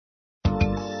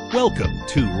Welcome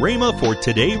to Rhema for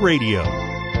Today Radio.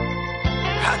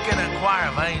 How can a choir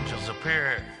of angels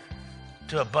appear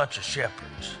to a bunch of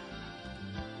shepherds?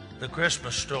 The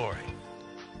Christmas story.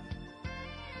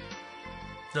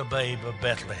 The babe of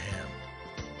Bethlehem.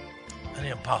 An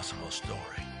impossible story,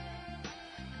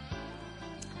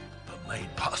 but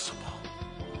made possible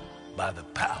by the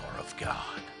power of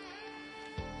God.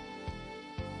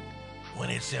 When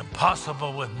it's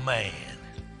impossible with man,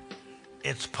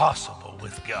 it's possible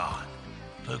with God.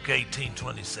 Luke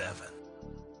 18:27.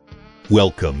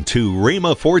 Welcome to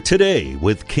Rhema for Today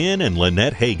with Ken and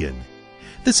Lynette Hagin.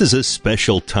 This is a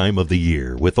special time of the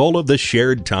year with all of the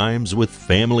shared times with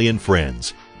family and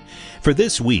friends. For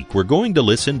this week, we're going to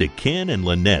listen to Ken and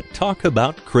Lynette talk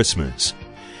about Christmas.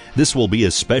 This will be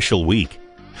a special week.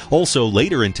 Also,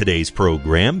 later in today's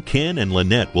program, Ken and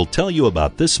Lynette will tell you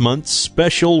about this month's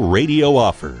special radio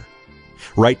offer.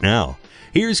 Right now,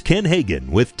 here's Ken Hagin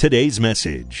with today's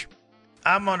message.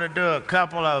 I'm going to do a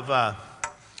couple of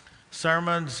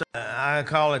sermons. I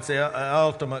call it the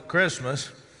Ultimate Christmas.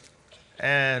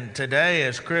 And today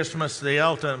is Christmas, the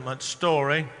Ultimate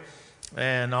Story.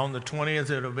 And on the 20th,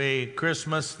 it'll be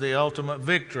Christmas, the Ultimate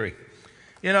Victory.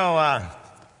 You know,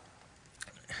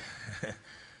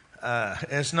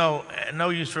 it's no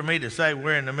use for me to say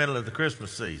we're in the middle of the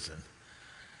Christmas season.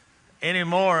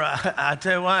 Anymore, I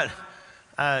tell you what,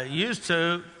 used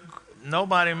to,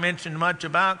 nobody mentioned much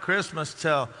about Christmas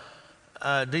till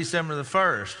December the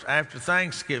 1st, after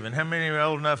Thanksgiving. How many are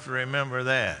old enough to remember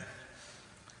that?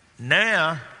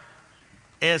 Now,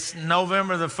 it's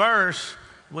November the 1st,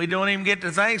 we don't even get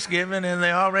to Thanksgiving, and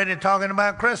they're already talking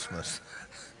about Christmas.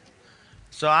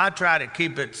 So I try to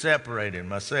keep it separated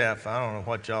myself. I don't know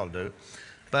what y'all do.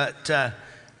 But,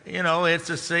 you know, it's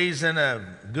a season of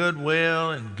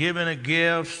goodwill and giving of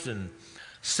gifts and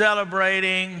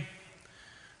celebrating.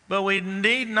 But we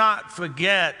need not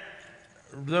forget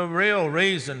the real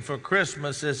reason for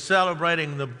Christmas is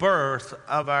celebrating the birth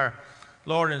of our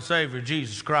Lord and Savior,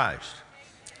 Jesus Christ.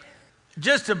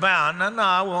 Just about,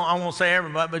 I won't say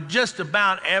everybody, but just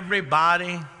about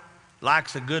everybody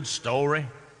likes a good story.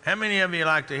 How many of you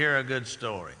like to hear a good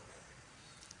story?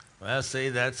 Well, see,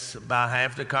 that's about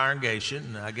half the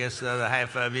congregation. I guess the other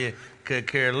half of you could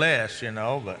care less, you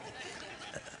know. But,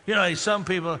 you know, some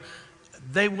people,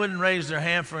 they wouldn't raise their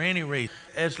hand for any reason.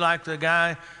 It's like the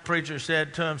guy, preacher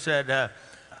said to him,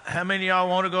 how many of y'all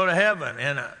want to go to heaven?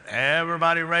 And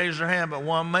everybody raised their hand but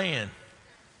one man.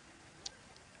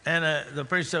 And the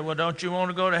preacher said, well, don't you want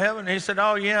to go to heaven? He said,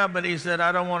 oh, yeah, but he said,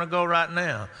 I don't want to go right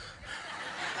now.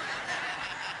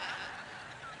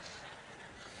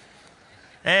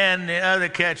 And the other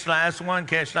catch line, that's one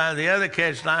catch line. The other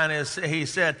catch line is, he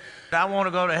said, I want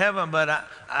to go to heaven, but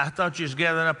I thought you was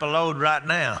gathering up a load right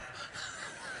now.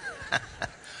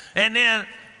 And then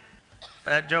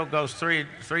that joke goes three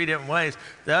different ways.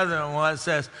 The other one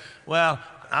says, well,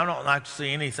 I don't like to see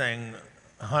anything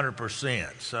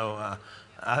 100%. So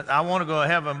I want to go to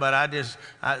heaven, but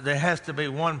there has to be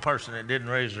one person that didn't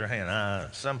raise their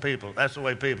hand. Some people, that's the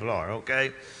way people are,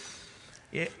 okay?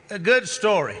 Yeah, a good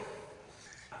story.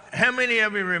 How many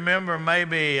of you remember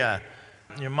maybe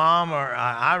your mom, or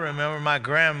I remember my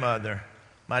grandmother,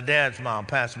 my dad's mom,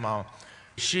 Pat's mom.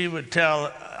 She would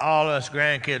tell all us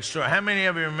grandkids stories. How many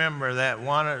of you remember that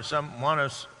one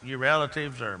of your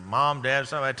relatives or mom, dad,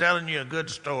 somebody telling you a good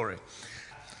story?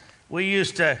 We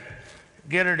used to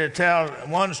get her to tell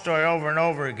one story over and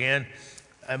over again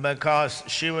because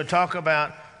she would talk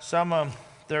about some of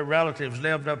their relatives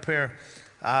lived up here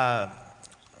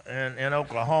in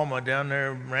Oklahoma, down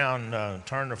there around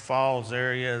Turner Falls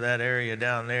area, that area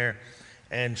down there.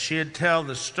 And she'd tell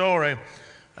the story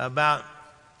about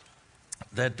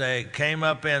that they came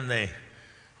up in the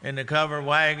covered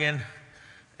wagon,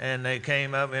 and they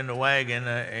came up in the wagon,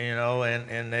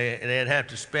 and they'd have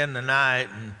to spend the night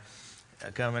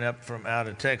and coming up from out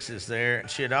of Texas there.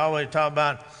 She'd always talk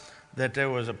about that there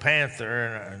was a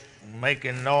panther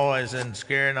making noise and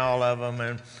scaring all of them,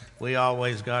 and we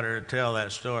always got her to tell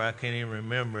that story. I can't even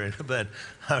remember it, but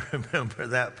I remember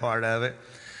that part of it.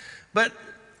 But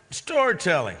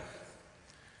storytelling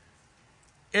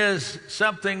is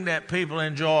something that people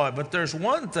enjoy. But there's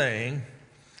one thing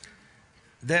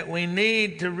that we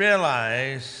need to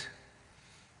realize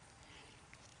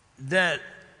that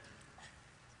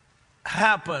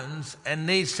happens and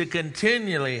needs to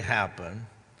continually happen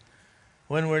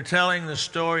when we're telling the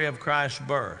story of Christ's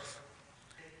birth.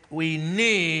 We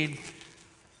need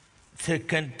to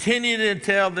continue to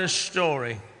tell this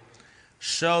story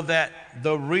so that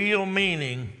the real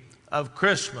meaning of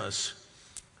Christmas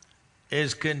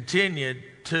is continued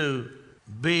to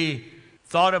be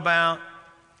thought about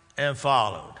and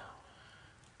followed.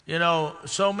 You know,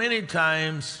 so many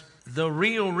times the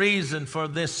real reason for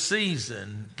this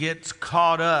season gets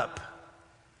caught up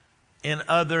in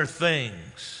other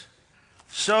things.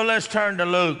 So let's turn to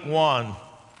Luke 1.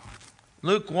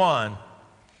 Luke 1.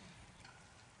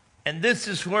 And this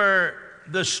is where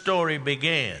the story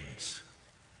begins.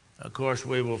 Of course,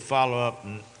 we will follow up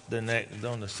on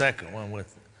the second one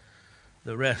with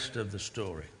the rest of the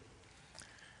story.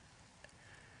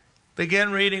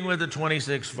 Begin reading with the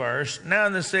 26th verse. Now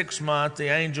in the 6th month, the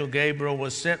angel Gabriel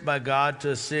was sent by God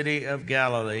to a city of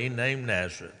Galilee named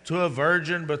Nazareth, to a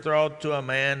virgin betrothed to a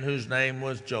man whose name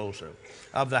was Joseph,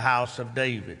 of the house of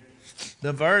David.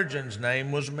 The virgin's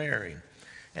name was Mary.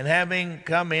 And having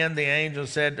come in, the angel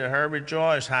said to her,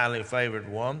 Rejoice, highly favored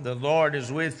one, the Lord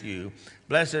is with you.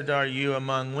 Blessed are you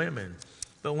among women.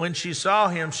 But when she saw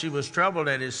him, she was troubled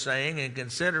at his saying, and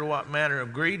considered what manner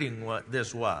of greeting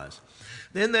this was.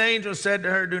 Then the angel said to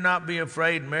her, Do not be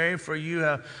afraid, Mary, for you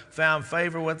have found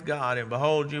favor with God. And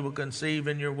behold, you will conceive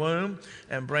in your womb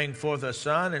and bring forth a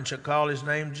son, and shall call his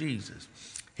name Jesus.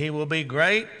 He will be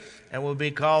great and will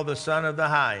be called the Son of the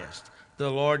Highest.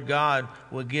 The Lord God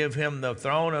will give him the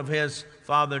throne of his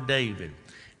father David,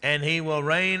 and he will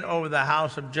reign over the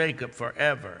house of Jacob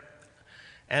forever.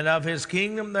 And of his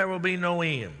kingdom there will be no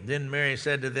end. Then Mary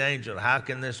said to the angel, How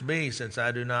can this be, since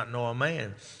I do not know a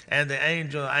man? And the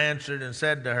angel answered and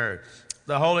said to her,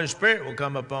 The Holy Spirit will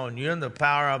come upon you, and the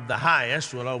power of the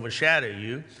highest will overshadow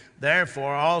you.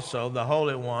 Therefore also the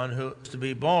Holy One who is to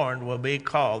be born will be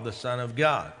called the Son of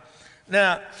God.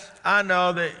 Now, I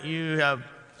know that you have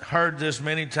heard this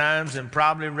many times and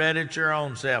probably read it your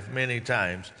own self many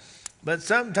times. But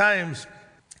sometimes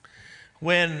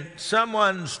when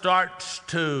someone starts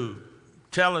to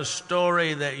tell a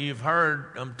story that you've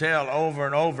heard them tell over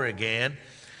and over again,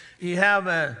 you have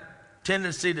a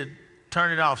tendency to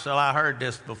turn it off. So I heard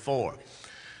this before.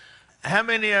 How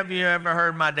many of you ever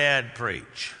heard my dad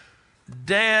preach?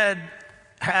 Dad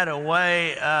had a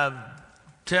way of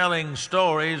telling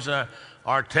stories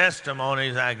or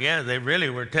testimonies, I guess. They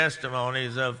really were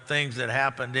testimonies of things that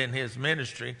happened in his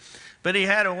ministry. But he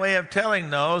had a way of telling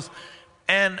those.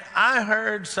 And I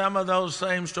heard some of those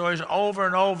same stories over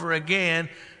and over again,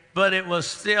 but it was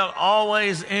still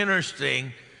always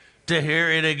interesting to hear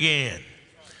it again.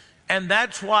 And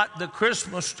that's what the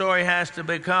Christmas story has to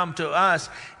become to us.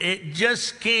 It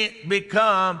just can't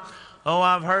become, oh,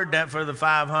 I've heard that for the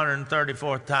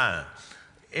 534th time.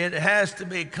 It has to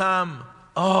become,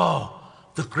 oh,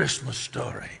 the Christmas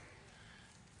story.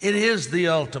 It is the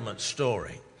ultimate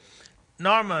story.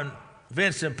 Norman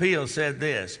Vincent Peale said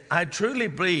this, I truly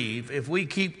believe if we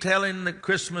keep telling the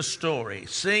Christmas story,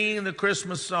 singing the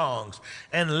Christmas songs,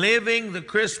 and living the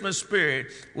Christmas spirit,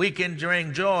 we can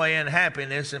bring joy and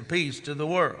happiness and peace to the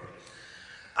world.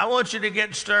 I want you to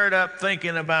get stirred up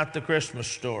thinking about the Christmas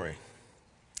story.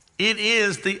 It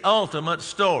is the ultimate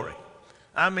story.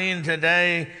 I mean,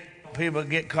 today people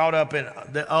get caught up in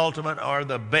the ultimate or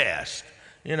the best.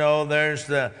 You know, there's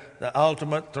the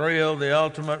ultimate thrill, the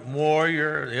ultimate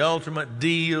warrior, the ultimate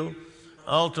deal,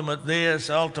 ultimate this,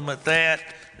 ultimate that.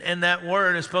 And that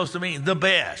word is supposed to mean the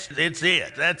best. It's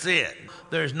it. That's it.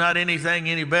 There's not anything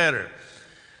any better.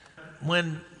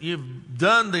 When you've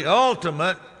done the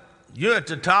ultimate, you're at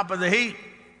the top of the heap.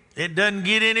 It doesn't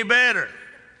get any better.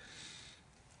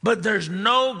 But there's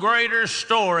no greater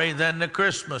story than the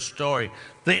Christmas story,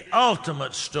 the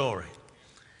ultimate story.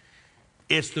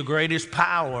 It's the greatest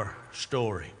power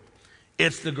story.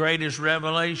 It's the greatest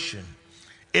revelation.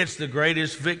 It's the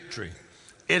greatest victory.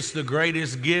 It's the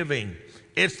greatest giving.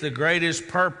 It's the greatest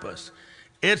purpose.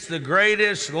 It's the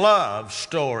greatest love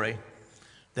story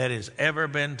that has ever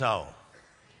been told.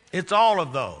 It's all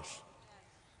of those.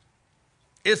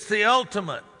 It's the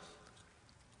ultimate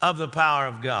of the power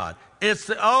of God. It's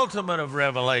the ultimate of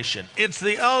revelation. It's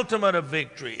the ultimate of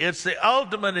victory. It's the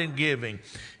ultimate in giving.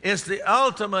 It's the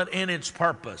ultimate in its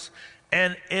purpose.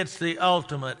 And it's the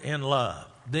ultimate in love.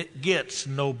 That gets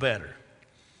no better.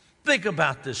 Think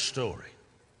about this story.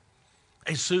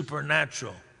 A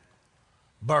supernatural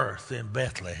birth in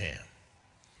Bethlehem.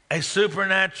 A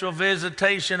supernatural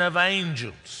visitation of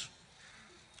angels.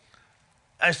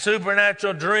 A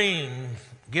supernatural dream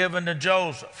given to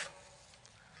Joseph.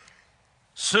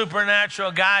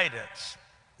 Supernatural guidance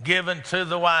given to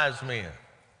the wise men.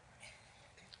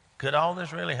 Could all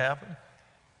this really happen?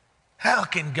 How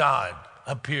can God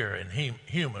appear in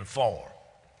human form?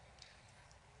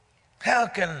 How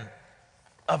can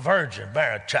a virgin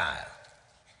bear a child?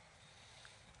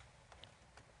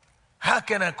 How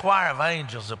can a choir of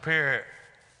angels appear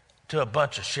to a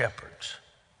bunch of shepherds?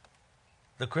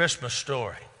 The Christmas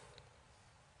story.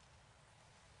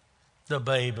 The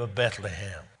babe of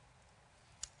Bethlehem.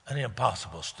 An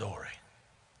impossible story,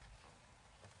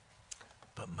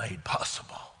 but made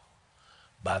possible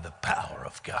by the power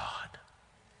of God.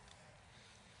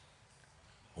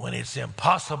 When it's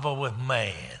impossible with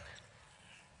man,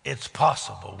 it's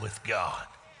possible with God.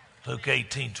 Luke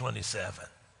 18:27.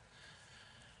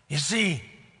 You see,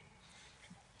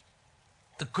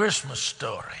 the Christmas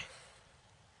story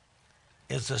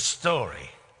is a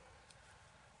story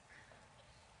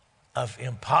of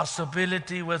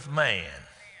impossibility with man,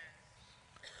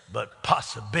 but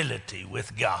possibility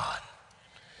with God.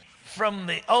 From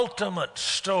the ultimate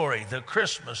story, the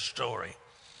Christmas story,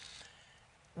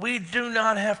 we do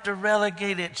not have to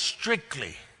relegate it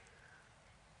strictly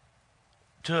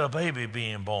to a baby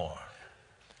being born,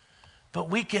 but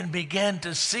we can begin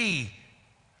to see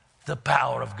the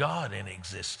power of God in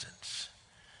existence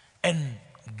and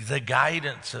the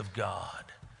guidance of God,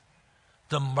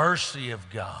 the mercy of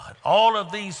God, all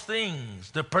of these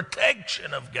things, the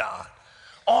protection of God.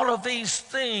 All of these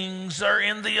things are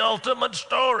in the ultimate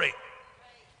story.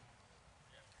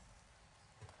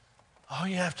 All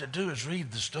you have to do is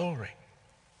read the story.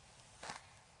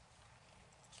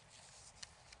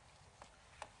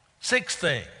 6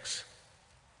 things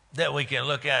that we can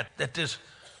look at that this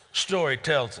story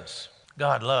tells us.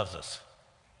 God loves us.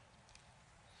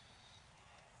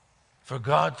 For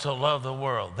God so loved the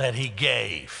world that he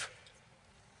gave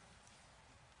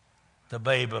the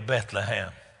babe of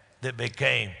Bethlehem that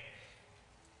became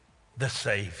the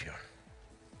Savior.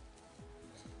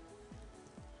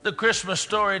 The Christmas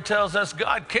story tells us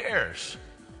God cares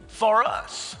for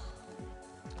us.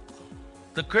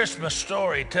 The Christmas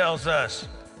story tells us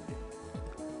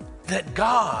that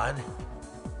God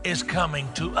is coming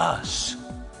to us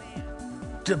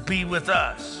to be with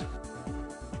us.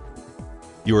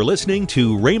 You're listening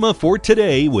to Rhema for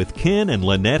Today with Ken and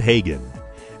Lynette Hagin.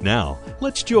 Now,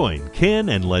 let's join Ken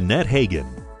and Lynette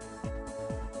Hagin.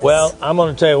 Well, I'm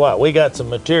going to tell you what, we got some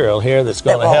material here that's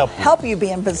going to help you be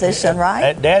in position,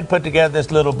 right? Dad put together this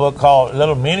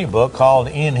little mini book called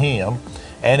In Him,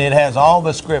 and it has all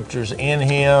the scriptures in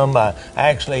Him.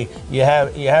 Actually, you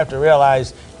have to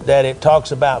realize that it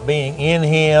talks about being in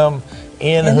Him,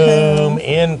 in whom,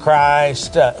 in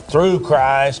Christ, through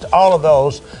Christ. All of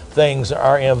those things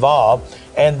are involved.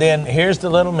 And then here's the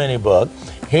little mini book.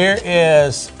 Here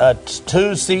is a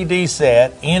 2 CD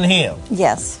set, In Him.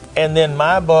 Yes. And then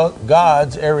my book,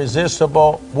 God's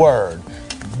Irresistible Word.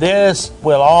 This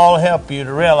will all help you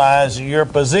to realize your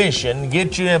position,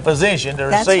 get you in position to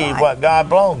receive what God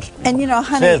belongs. And you know,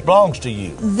 honey, says belongs to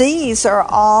you. These are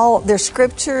all, they're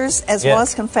scriptures as well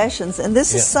as confessions. And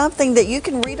this is something that you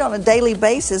can read on a daily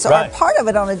basis, or a part of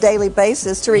it on a daily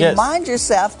basis, to remind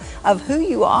yourself of who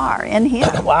you are in Him.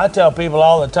 Well, I tell people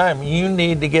all the time, you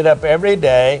need to get up every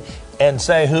day and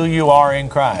say who you are in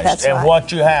Christ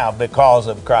what you have because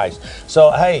of Christ.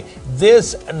 So, hey,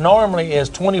 this normally is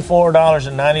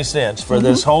 $24.90 for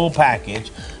this whole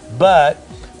package, but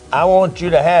I want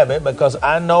you to have it because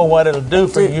I know what it'll do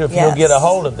for you if you'll get a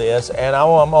hold of this, and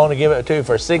I'm going to give it to you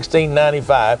for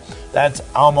 $16.95. That's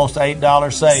almost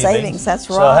 $8 savings. That's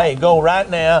right. So, hey, go right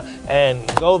now and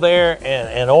go there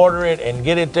and order it and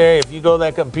get it there. If you go to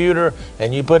that computer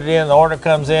and you put it in, the order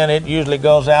comes in, it usually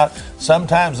goes out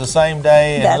sometimes the same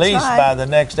day, at least by the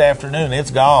next afternoon.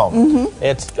 It's gone.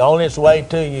 It's on its way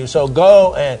to you. So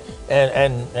go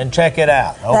and check it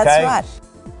out, okay? That's right.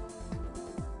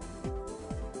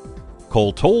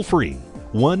 Call toll-free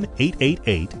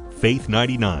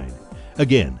 1-888-FAITH-99.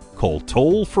 Again, call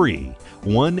toll-free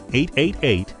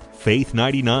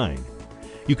 1-888-FAITH-99.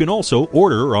 You can also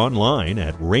order online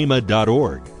at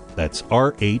rhema.org. That's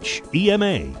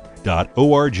RHEMA.org.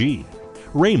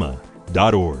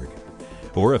 rhema.org.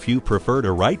 Or if you prefer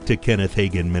to write to Kenneth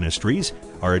Hagin Ministries,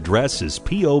 our address is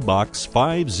P.O. Box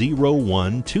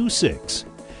 50126,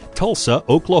 Tulsa,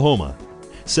 Oklahoma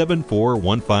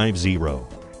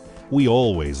 74150. We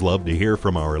always love to hear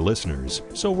from our listeners,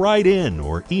 so write in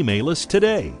or email us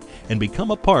today and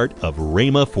become a part of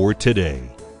Rhema for Today.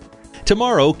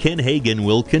 Tomorrow, Ken Hagin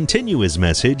will continue his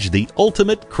message, The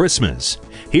Ultimate Christmas,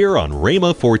 here on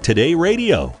Rhema for Today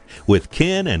Radio with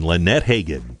Ken and Lynette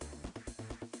Hagin.